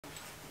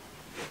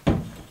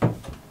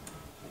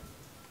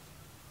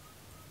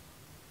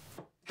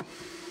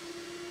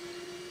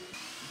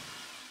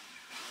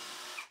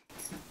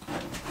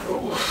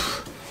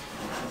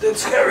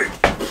That's heavy.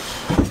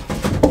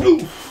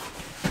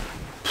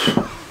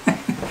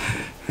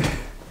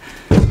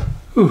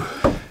 Ooh.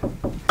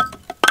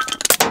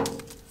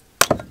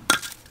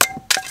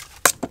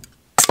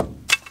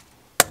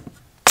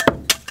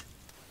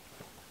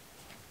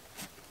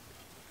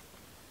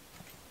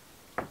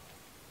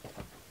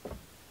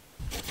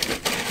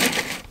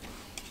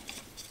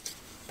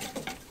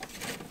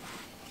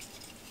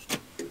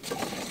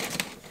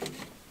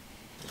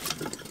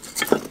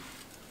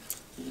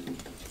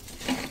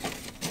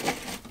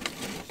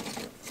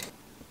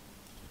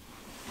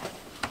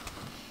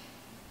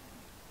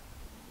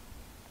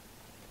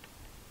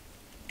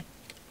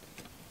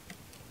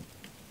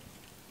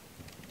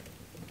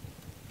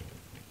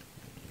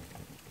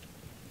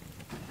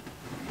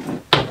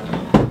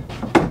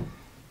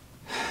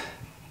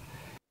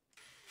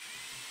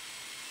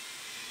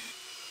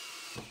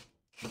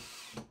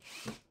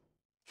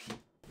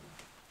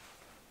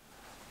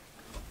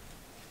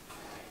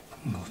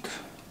 Good.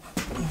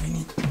 We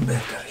need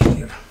battery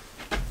here.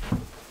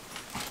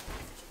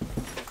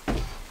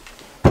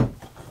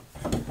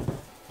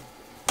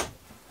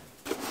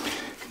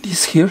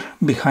 This here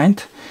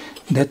behind,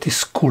 that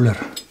is cooler,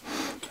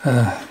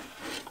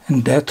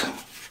 and that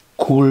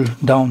cool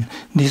down.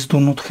 These do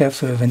not have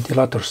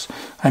ventilators.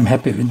 I'm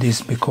happy with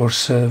this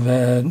because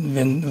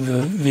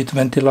with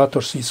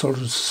ventilators it's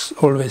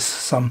always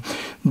some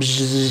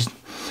bzzz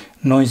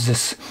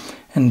noises.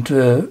 And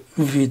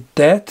with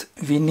that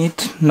we need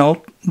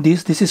note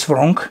this. This is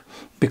wrong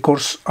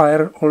because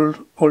air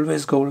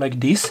always go like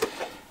this.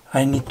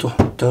 I need to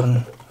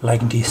turn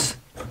like this.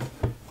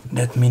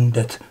 That means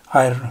that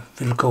air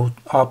will go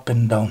up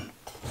and down.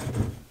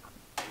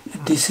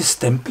 This is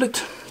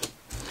template.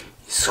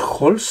 It's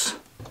holes.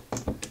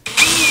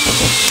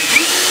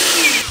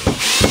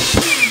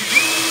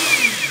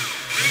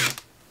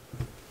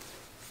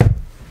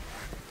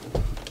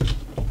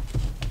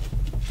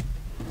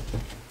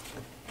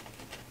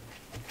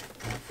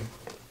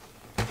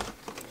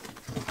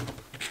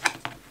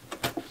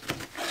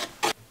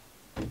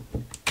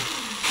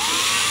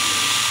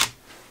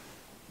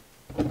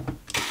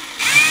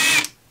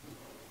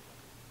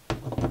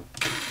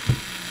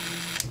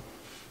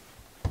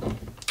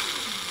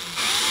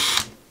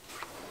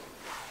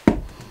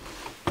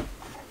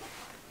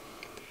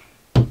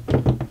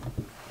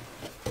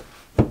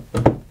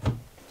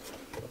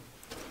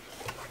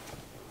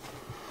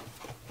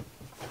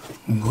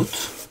 Good.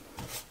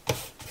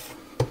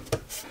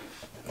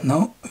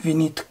 Now we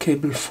need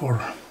cable for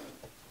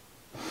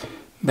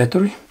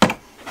battery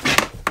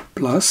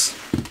plus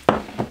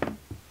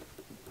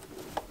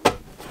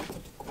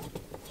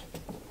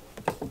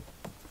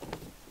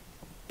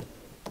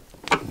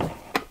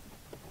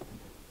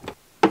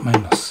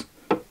minus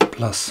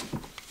plus.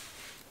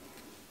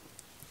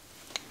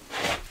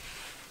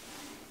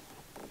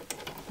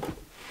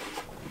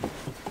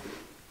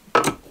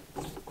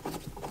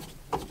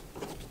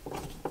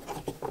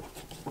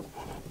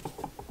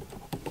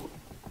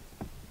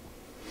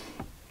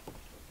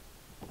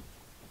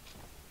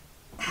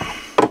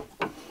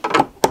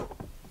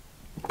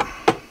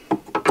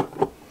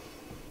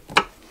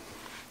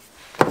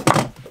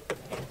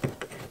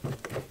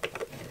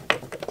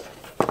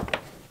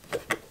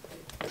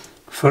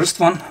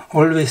 First one,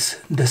 always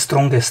the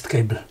strongest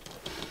cable.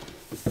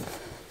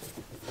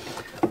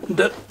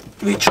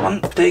 Which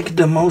one take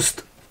the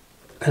most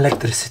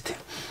electricity.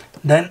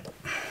 Then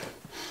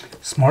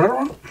smaller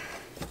one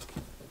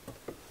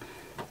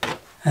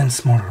and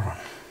smaller one.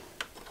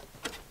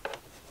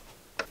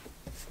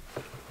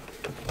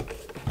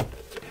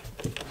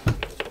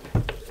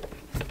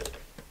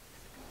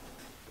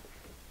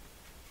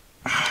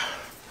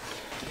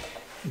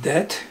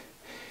 That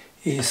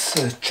is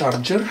a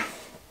charger.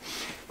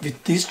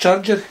 With this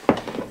charger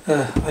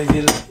I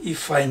will,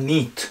 if I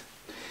need,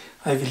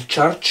 I will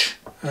charge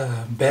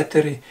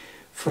battery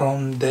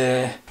from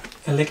the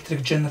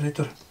electric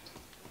generator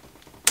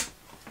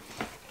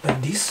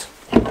like this,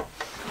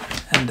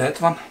 and that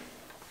one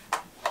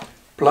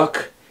plug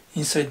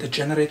inside the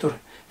generator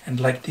and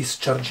like this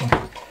charging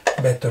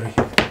battery.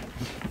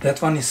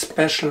 That one is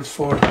special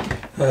for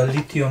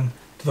lithium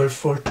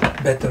 12-volt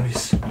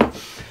batteries.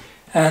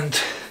 And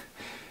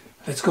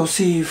let's go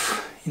see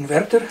if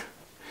inverter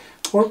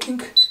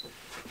working.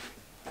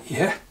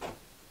 Yeah,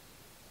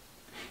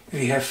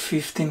 we have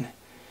 15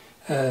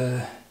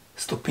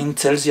 stupin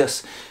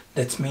Celsius.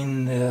 That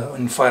means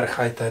in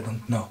Fahrenheit I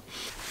don't know.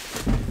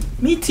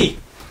 Mitzi,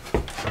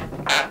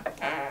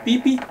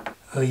 Bibi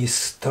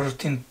is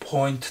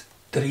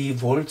 13.3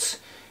 volts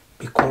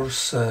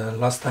because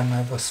last time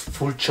I was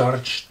full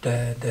charge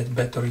that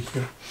battery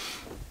here.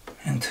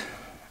 And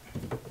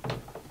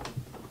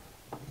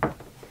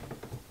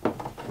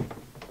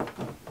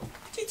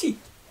Titi.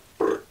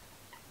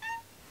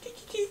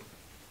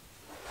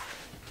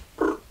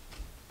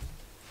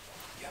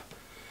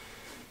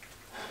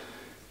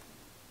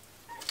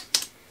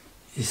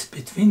 Is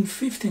between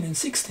 15 and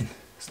 16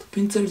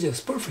 stupin Celsius,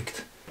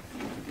 perfect.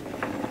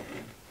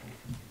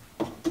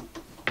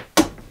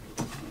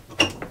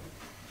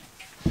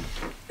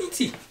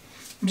 Mitzi,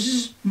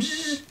 bzz,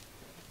 bzz,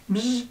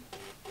 Bzz.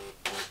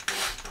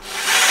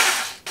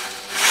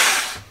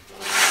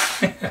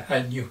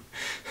 I knew.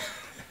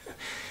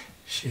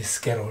 She's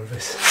scared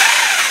always.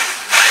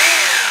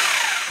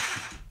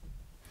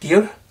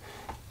 Here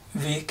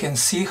we can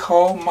see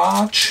how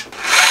much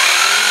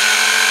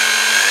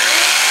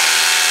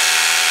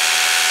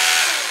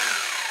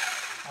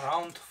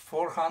around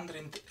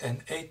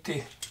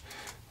 480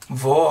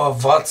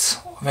 watts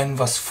when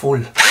was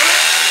full.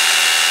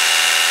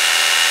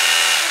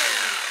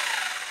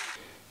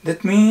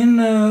 That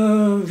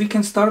means we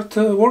can start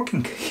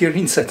working here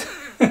inside.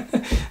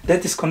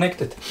 That is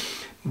connected.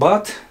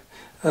 But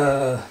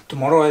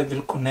tomorrow I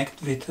will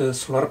connect with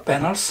solar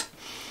panels.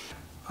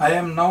 I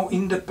am now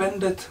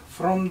independent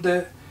from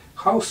the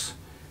house.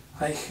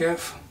 I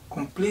have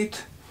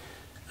complete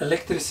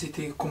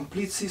electricity,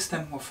 complete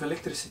system of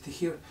electricity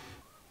here.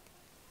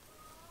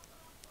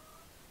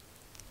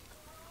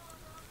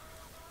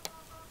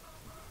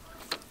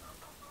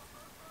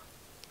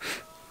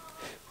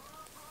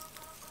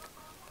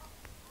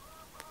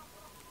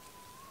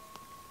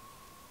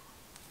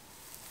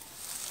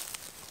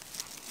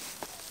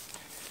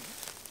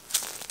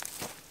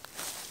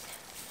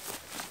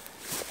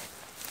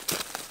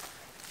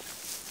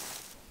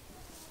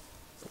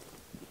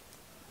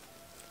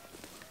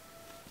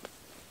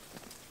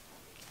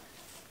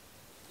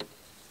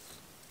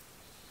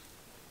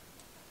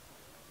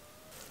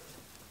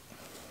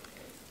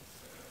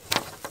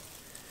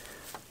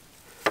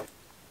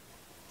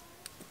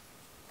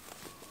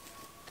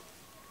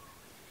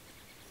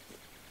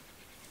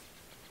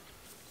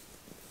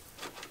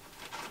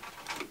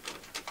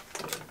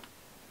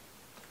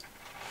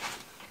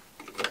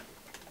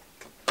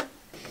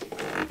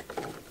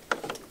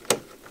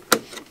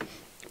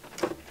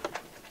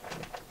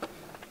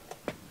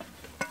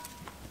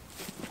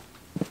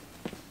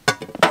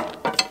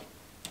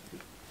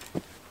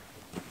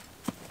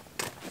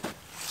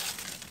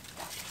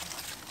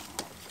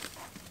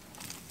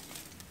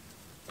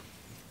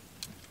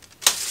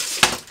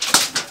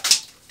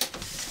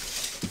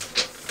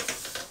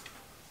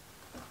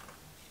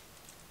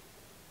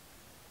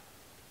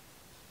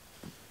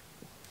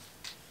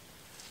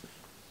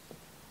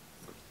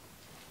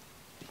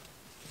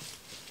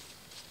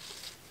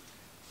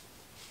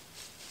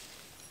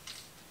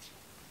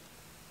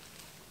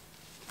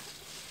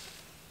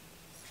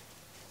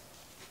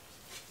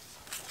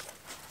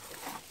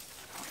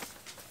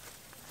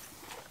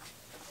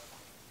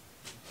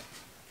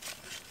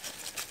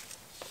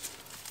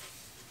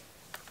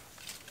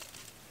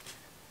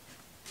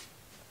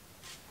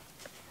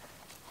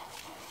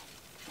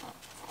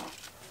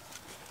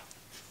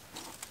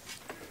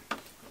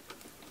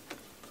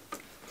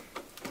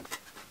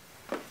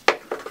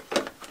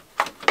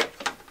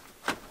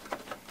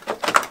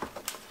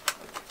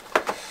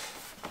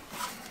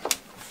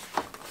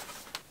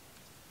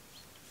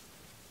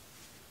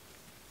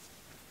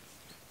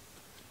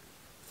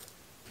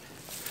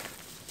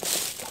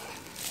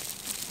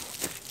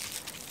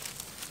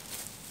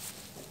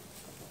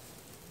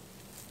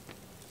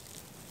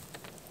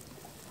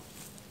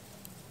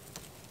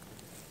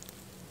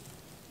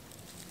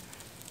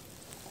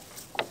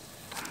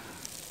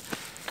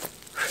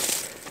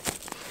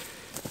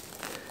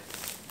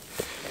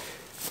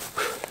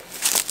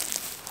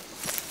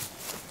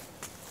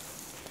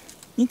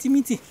 Miti,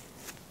 miti.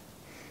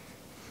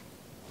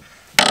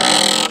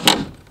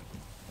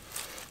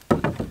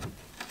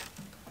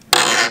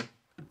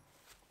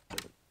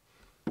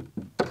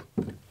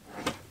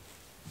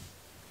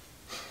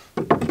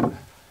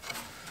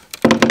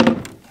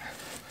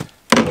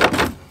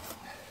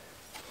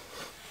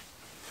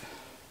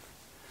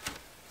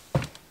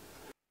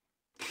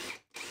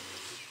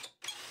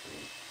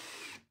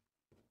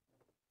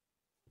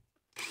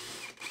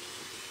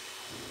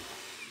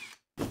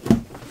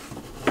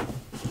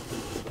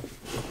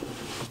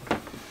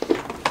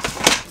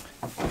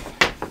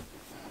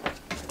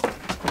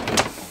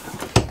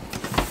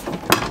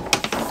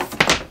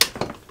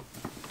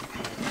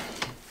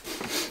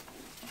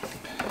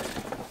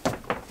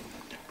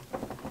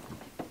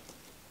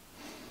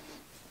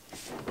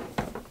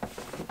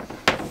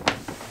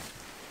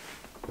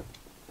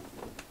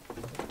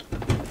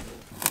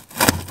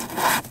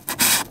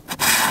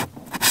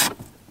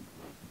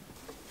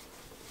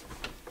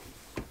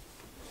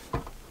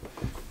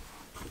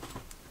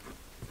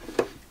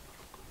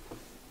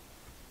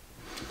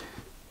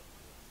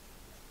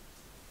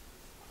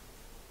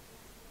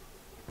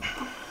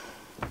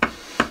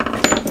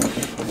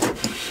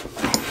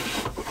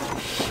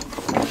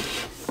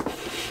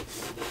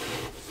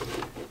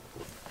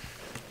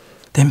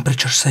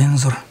 Temperature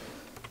sensor.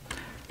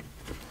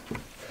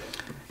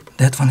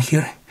 That one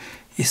here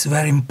is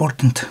very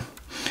important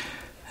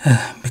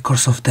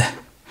because of the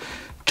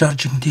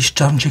charging,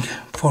 discharging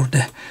for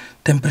the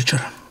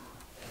temperature.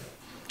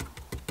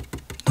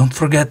 Don't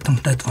forget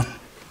that one.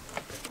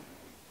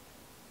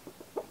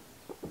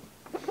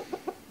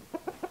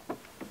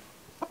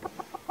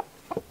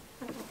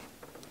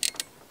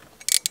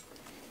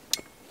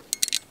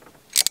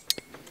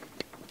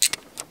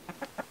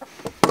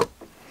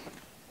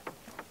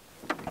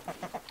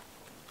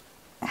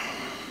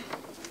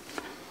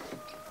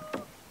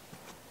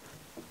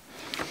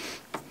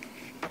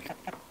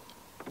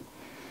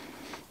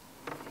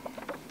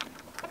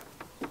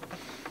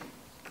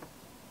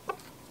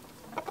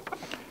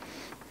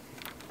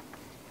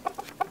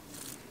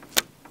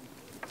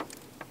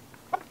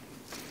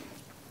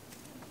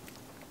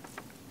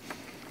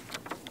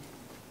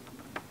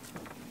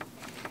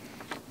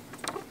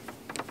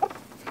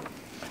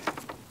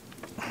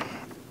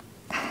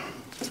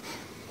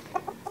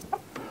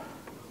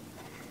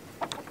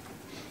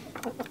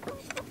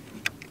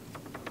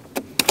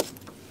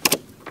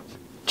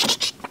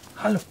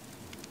 Hallo.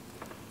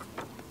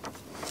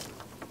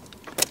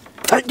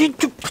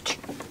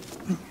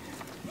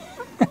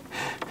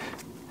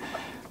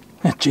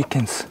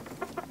 Chickens.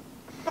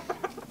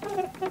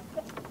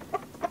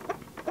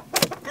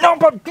 No,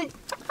 but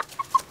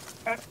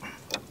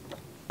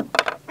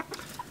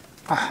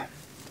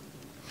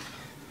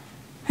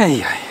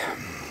hey,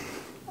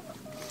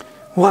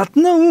 what?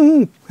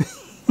 No.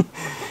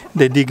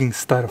 They're digging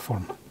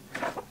styrofoam.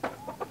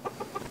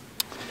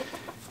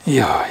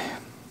 Yeah.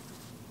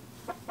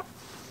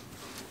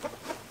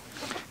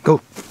 Go.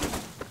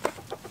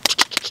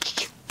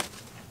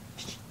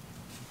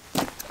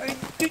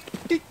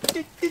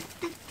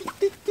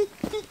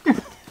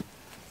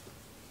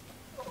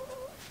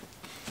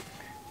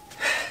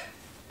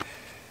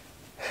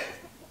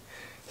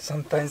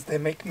 Sometimes they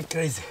make me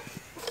crazy.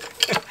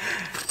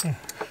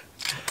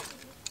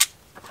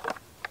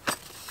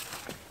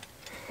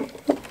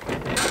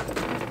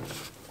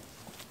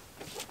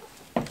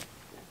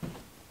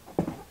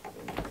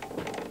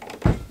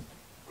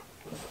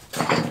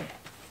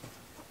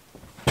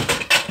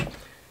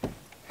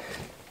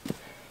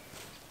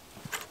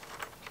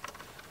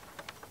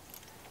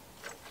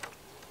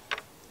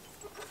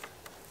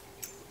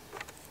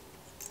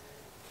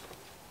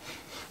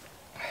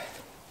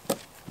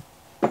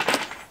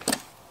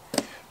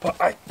 But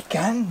I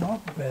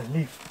cannot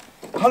believe.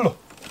 Hello.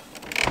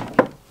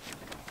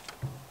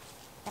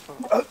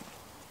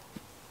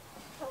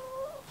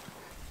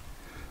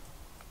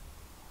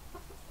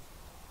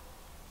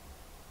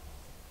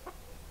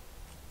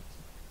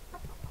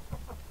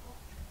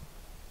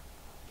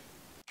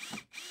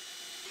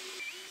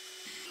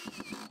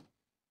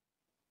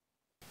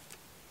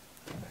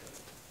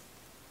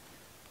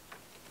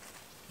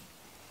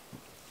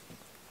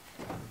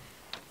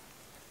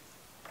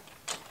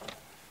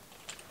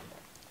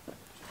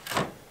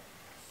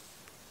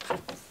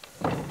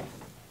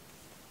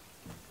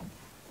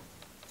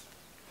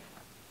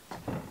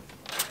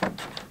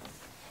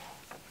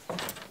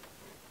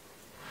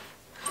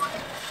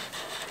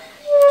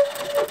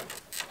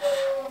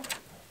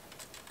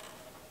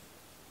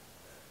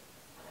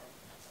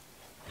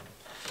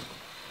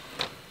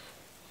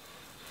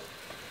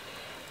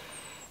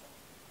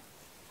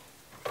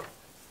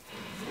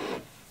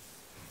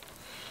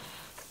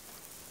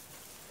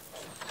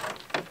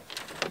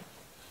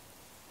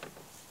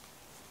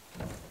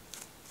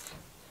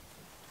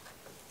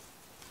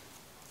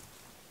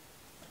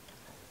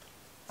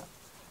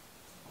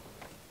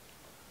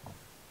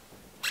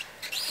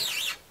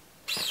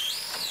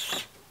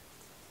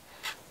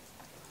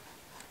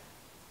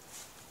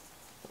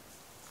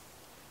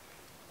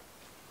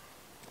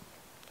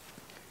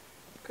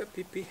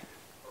 Pee-pee.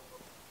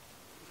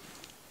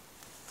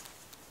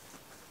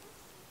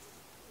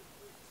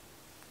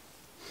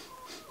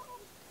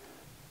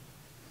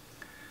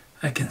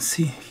 I can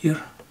see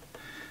here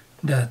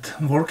that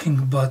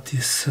working, but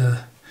is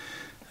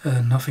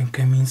nothing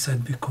came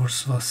inside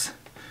because was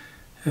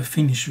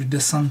finished with the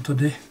sun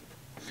today.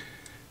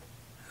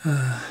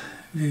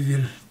 We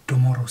will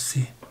tomorrow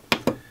see.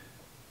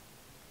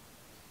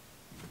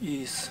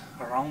 Is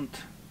around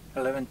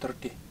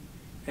 11:30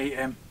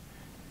 a.m.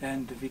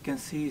 and we can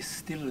see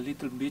still a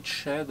little bit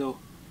shadow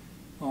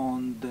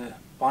on the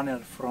panel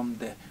from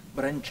the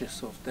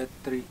branches of that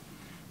tree,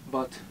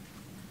 but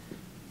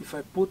if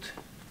I put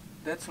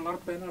that solar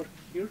panel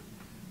here,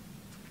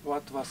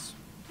 what was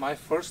my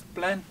first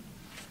plan,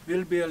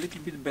 will be a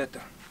little bit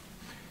better.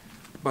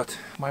 But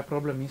my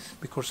problem is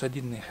because I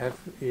didn't have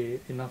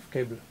enough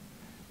cable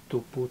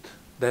to put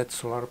that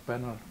solar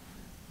panel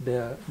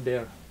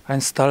there. I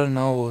install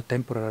now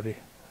temporary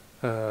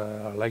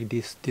like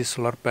this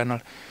solar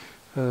panel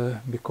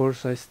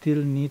because I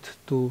still need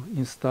to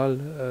install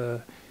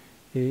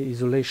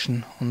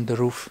isolation on the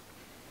roof,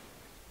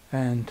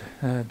 and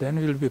then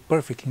it will be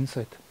perfect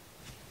inside.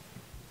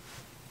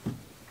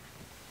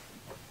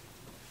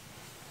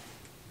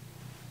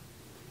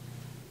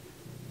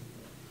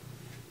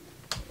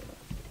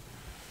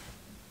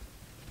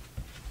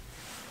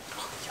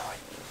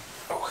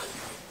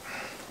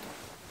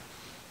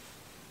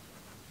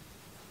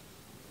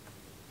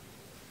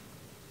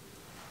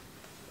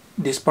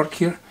 This part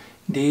here,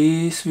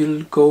 this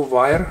will go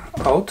wire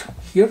out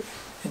here,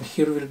 and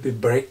here will be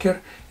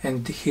breaker,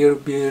 and here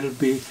will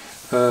be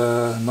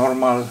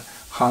normal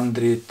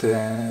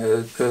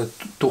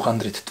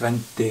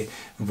 220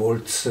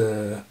 volts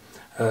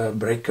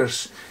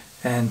breakers,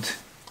 and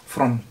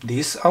from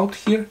this out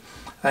here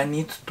I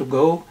need to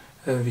go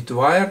with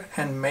wire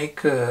and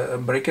make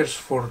breakers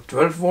for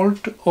 12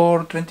 volt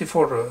or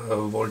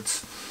 24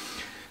 volts,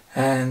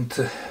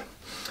 and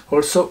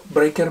also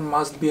breaker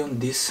must be on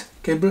this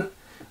cable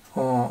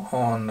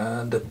on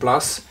the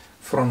plus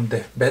from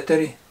the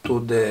battery to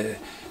the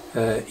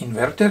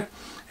inverter,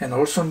 and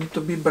also need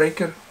to be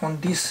breaker on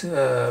this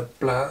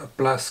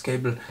plus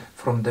cable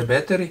from the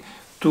battery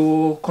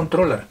to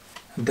controller.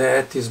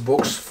 That is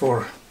box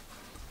for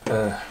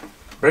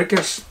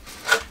breakers,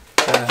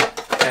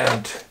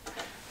 and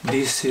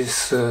this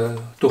is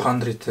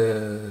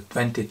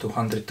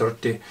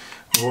 220-230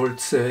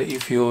 volts.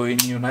 If you in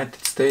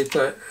United States,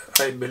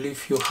 I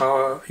believe you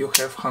have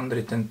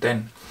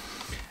 110,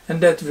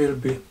 and that will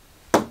be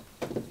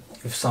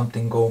if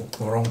something go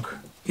wrong.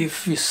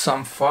 If is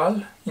some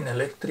fall in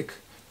electric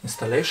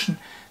installation,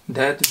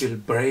 that will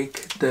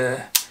break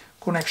the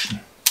connection.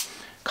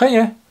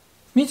 Okay,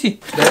 easy.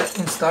 The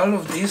install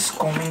of this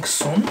coming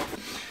soon.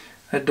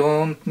 I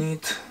don't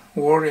need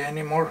worry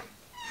anymore.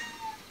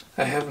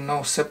 I have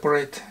no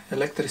separate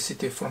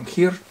electricity from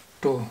here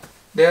to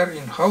there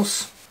in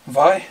house.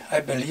 Why?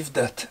 I believe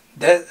that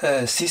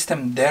that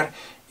system there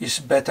is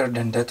better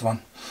than that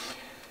one.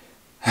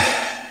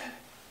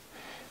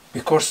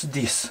 Because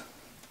this,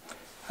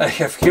 I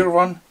have here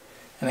one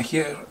and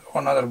here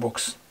another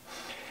box.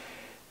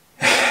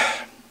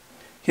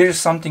 Here is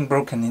something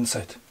broken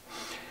inside,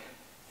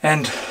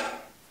 and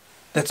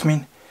that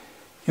means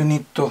you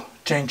need to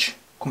change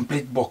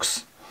complete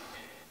box.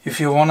 If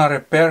you wanna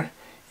repair,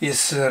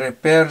 is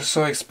repair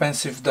so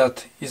expensive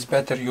that it's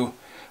better you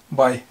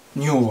buy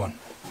new one.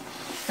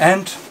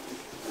 And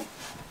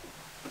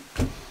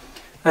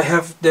I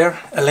have there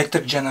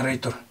electric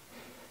generator,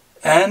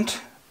 and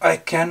I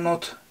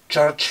cannot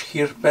charge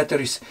here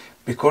batteries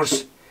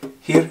because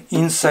here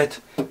inside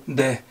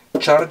the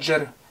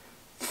charger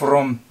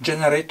from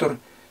generator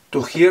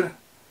to here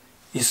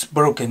is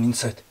broken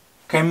inside.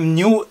 Came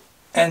new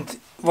and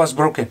was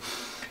broken.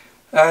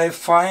 I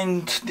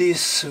find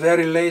this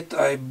very late.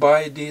 I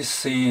buy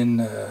this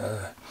in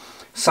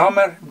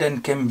summer,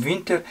 then came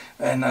winter,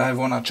 and I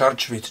wanna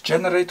charge with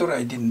generator.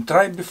 I didn't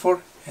try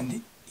before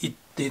and it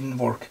didn't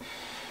work.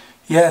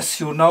 Yes,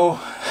 you know,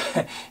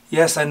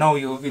 yes, I know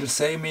you will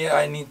say me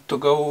I need to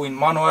go in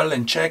manual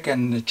and check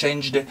and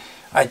change the...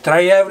 I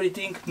try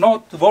everything,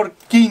 not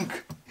working,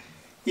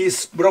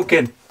 is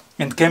broken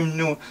and came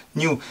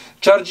new.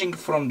 Charging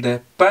from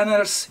the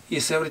panels,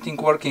 is everything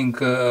working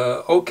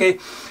okay.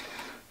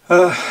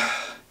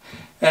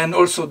 And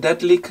also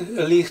that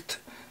light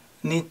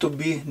need to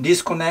be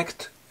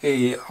disconnect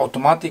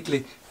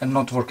automatically and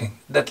not working.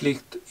 That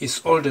light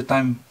is all the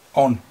time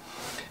on,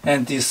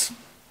 and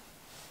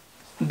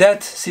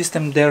that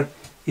system there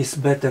is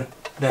better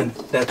than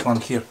that one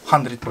here,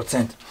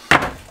 100%.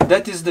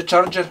 That is the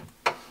charger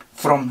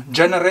from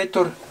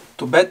generator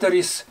to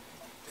batteries.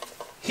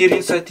 Here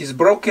inside is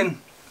broken.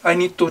 I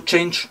need to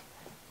change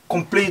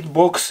complete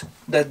box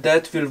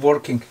that will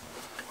working.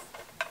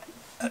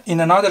 In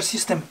another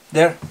system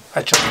there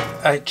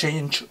I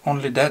change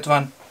only that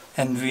one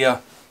and we are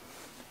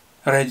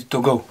ready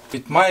to go.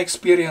 With my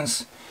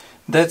experience,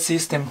 that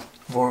system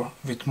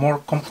with more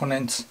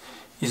components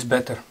is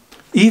better.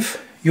 If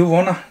you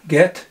wanna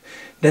get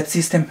that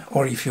system,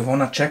 or if you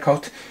wanna check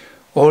out,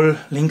 all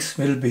links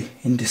will be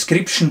in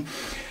description.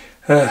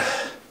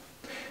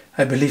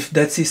 I believe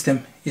that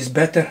system is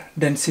better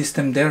than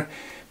system there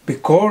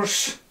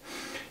because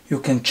you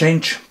can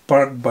change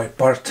part by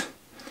part.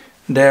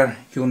 There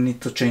you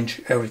need to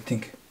change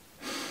everything.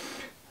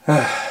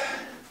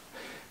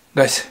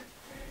 Guys,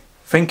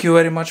 thank you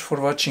very much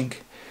for watching,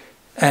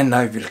 and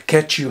I will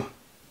catch you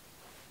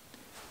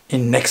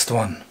in next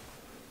one.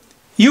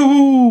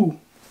 You.